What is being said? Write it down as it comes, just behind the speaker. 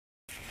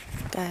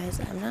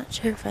Guys, I'm not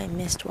sure if I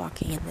missed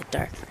walking in the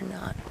dark or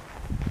not.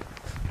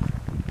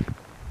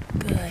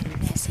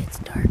 Goodness, it's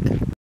dark.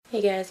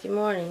 Hey guys, good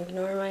morning.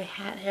 Ignore my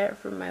hat hair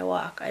from my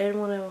walk. I didn't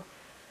want to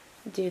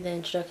do the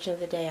introduction of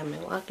the day on my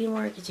walk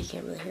anymore because you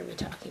can't really hear me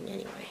talking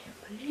anyway.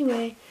 But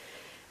anyway,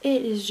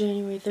 it is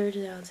January 3rd,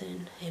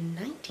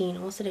 2019,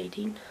 almost at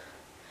 18.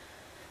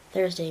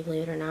 Thursday,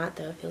 believe it or not,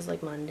 though it feels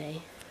like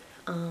Monday.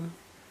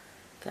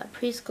 Got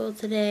preschool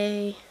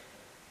today.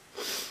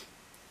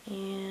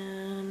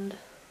 And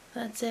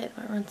that's it.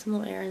 I run some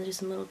little errands, do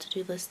some little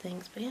to-do list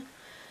things, but yeah,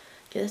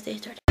 get this day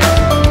started.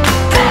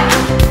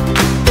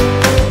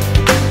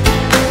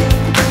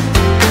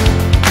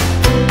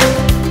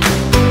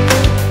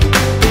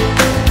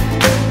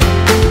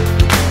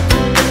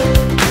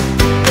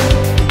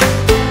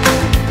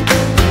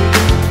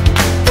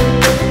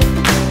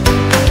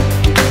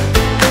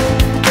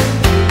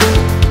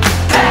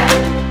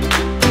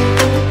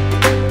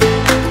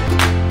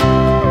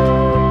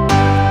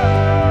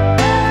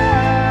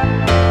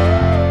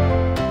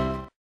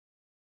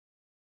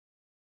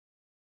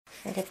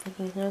 I kept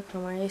thinking, Snow,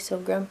 why are you so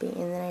grumpy?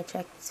 And then I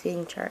checked his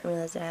feeding chart and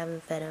realized I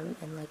haven't fed him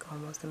in like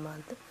almost a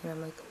month. And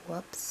I'm like,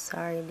 whoops,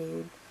 sorry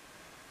dude.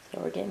 So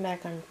we're getting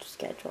back on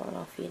schedule and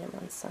I'll feed him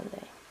on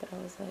Sunday. But I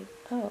was like,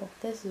 oh,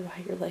 this is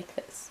why you're like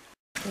this.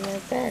 And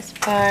the best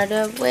part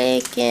of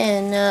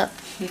waking up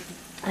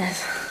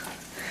is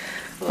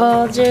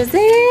Folgers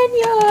in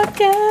your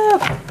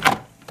cup.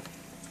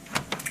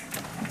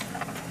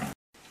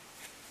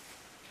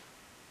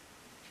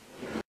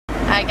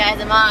 Alright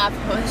guys, I'm off.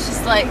 It was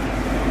just like,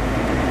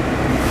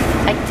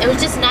 it was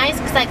just nice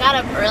because I got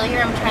up earlier.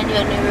 I'm trying to do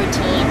a new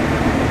routine.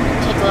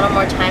 Take a little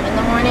more time in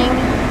the morning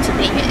to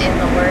be in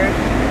the Word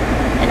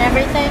and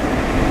everything.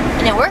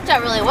 And it worked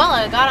out really well.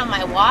 I got on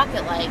my walk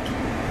at like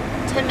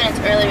 10 minutes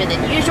earlier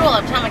than usual.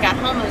 By the time I got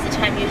home, it was the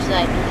time usually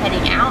I'd be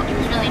heading out. It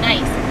was really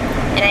nice.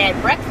 And I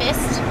had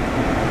breakfast.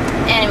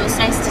 And it was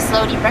nice to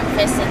slow eat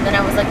breakfast. And then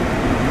I was like,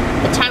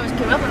 the time was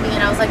coming up on me.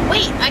 And I was like,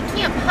 wait, I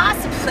can't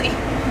possibly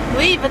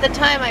leave at the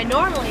time I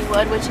normally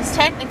would, which is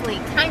technically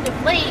kind of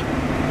late.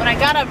 When I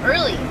got up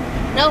early.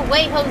 No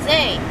way,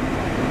 Jose.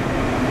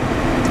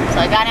 So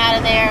I got out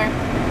of there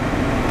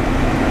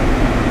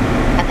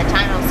at the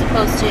time I was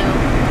supposed to.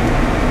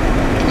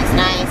 And it's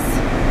nice.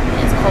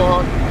 And it's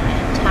cold. And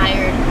I'm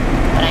tired.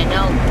 But I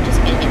know I'm just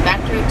going to get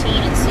back to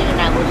routine and soon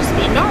I will just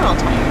be normal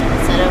tired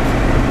instead of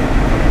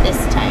this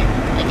tired,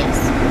 I guess.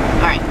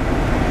 Alright.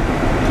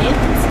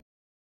 Okay.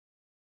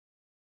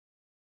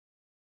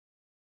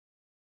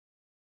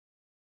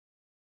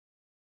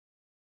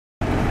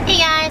 Hey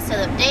guys, so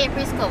the day at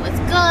preschool was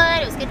good.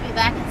 It was good to be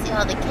back and see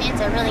all the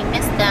kids. I really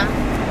missed them.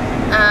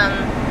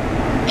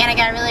 And I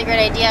got a really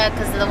great idea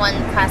because of the one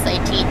class I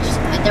teach.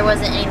 There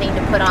wasn't anything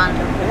to put on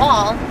the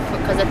wall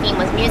because the theme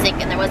was music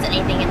and there wasn't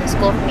anything in the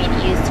school for me to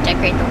use to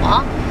decorate the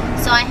wall.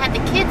 So I had the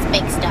kids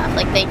make stuff.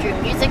 Like they drew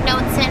music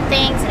notes and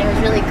things and it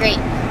was really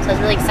great. So I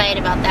was really excited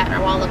about that and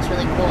our wall looks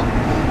really cool.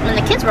 And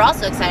the kids were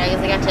also excited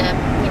because they got to,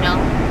 you know,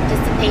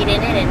 participate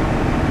in it and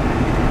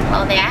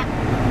all that.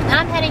 Now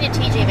I'm heading to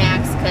TJ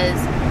Maxx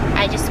because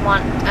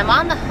I'm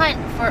on the hunt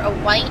for a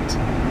white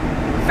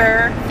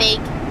fur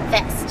fake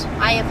vest.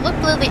 I have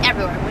looked literally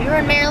everywhere. When we were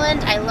in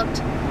Maryland, I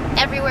looked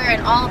everywhere in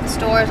all of the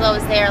stores while I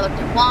was there. I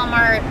looked at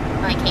Walmart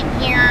when I came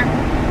here.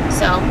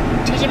 So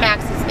TJ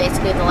Maxx is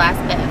basically the last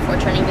bit before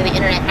turning to the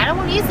internet. I don't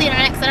want to use the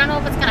internet because I don't know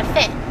if it's going to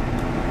fit.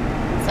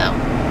 So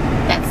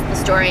that's the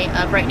story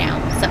of right now.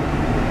 So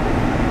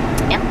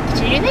yeah,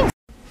 continue things.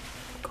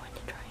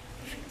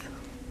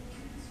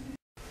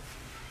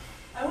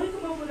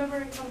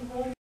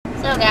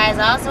 So guys,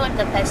 I also went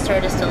to the pet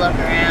store just to look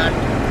around.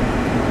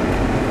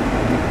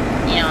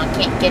 You know, I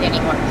can't get any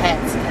more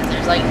pets because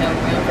there's like no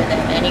room for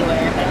them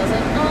anywhere. But I was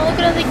like, oh, look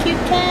at all the cute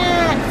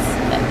cats.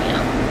 But you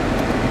know,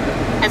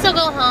 I guess I'll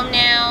go home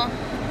now.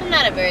 I'm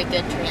not a very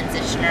good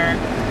transitioner.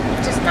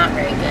 I'm just not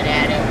very good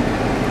at it.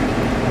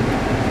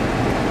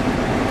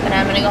 But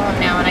I'm gonna go home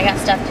now and I got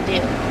stuff to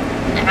do.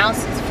 And the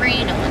house is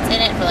free, no one's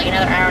in it for like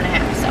another hour and a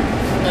half, so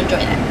I'm gonna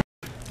enjoy that.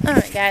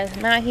 Alright guys,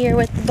 I'm out here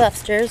with the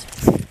Buffsters.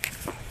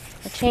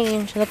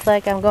 Change. Looks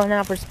like I'm going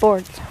out for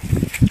sports.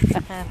 I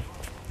have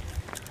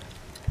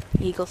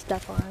Eagle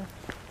stuff on.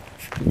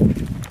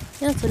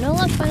 Yeah, so no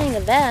luck finding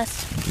a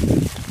vest.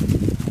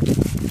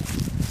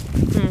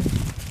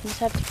 Just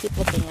have to keep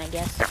looking, I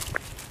guess.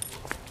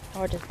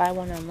 Or just buy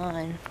one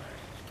online.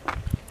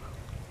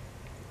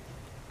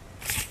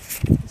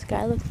 This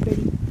guy looks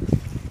pretty.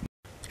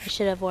 I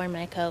should have worn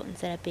my coat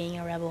instead of being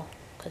a rebel,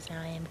 because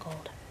now I am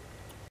cold.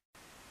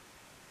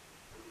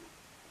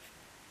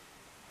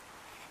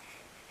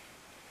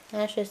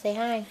 I should say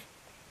hi.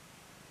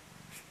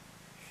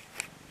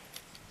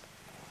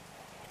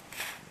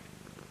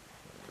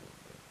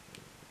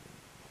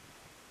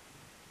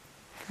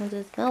 What does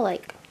it smell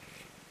like?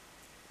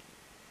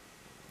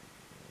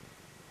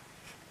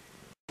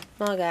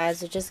 Well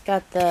guys, I just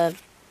got the...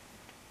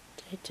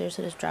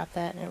 Just drop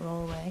that and it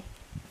roll away.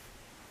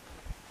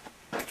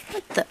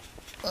 What the...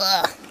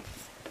 Ugh.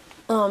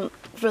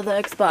 For the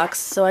Xbox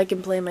so I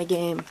can play my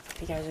game.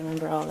 if you guys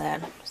remember all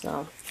that.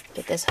 So,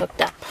 get this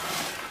hooked up.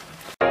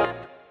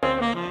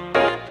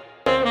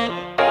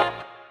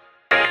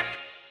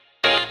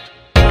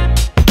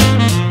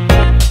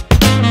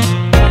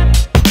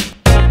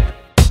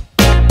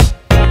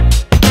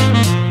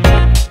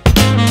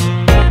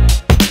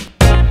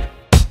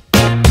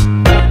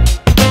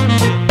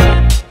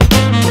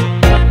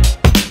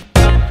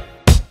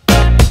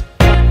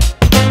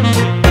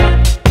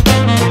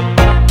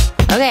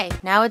 Okay,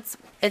 now it's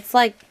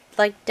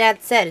like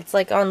Dad said, it's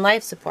like on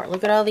life support.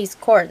 Look at all these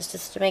cords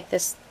just to make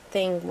this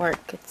thing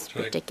work. It's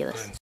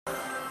ridiculous.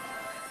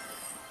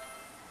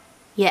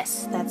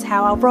 Yes, that's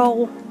how I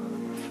roll.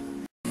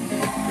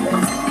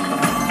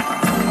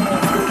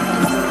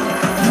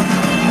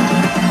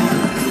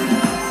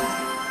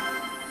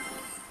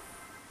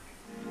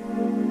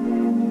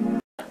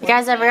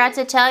 Guys, I forgot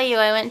to tell you,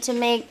 I went to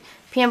make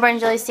peanut butter and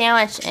jelly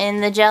sandwich,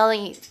 and the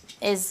jelly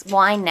is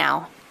wine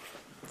now.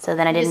 So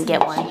then I didn't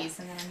get one. Cheese,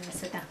 and then I'm gonna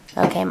sit down.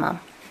 Okay,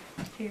 Mom.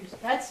 Cheers.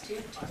 That's too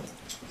fun.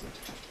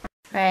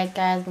 Alright,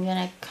 guys, I'm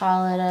gonna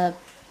call it a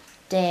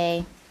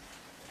day.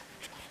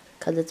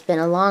 Because it's been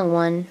a long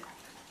one.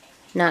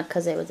 Not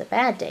because it was a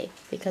bad day.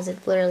 Because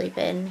it's literally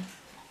been...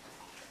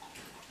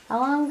 How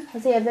long?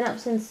 Let's see, I've been up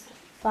since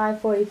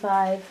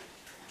 5:45.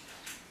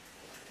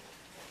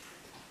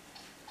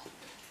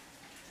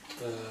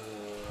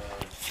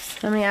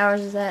 How many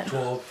hours is that?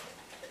 12.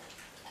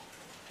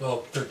 Well,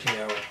 13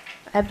 hours.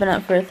 I've been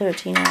up for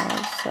 13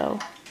 hours, so...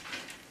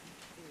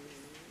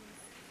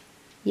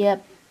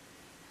 Yep.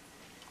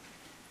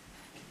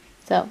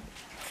 So,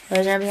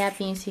 we're gonna be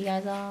happy and see you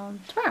guys all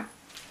tomorrow.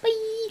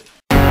 Bye!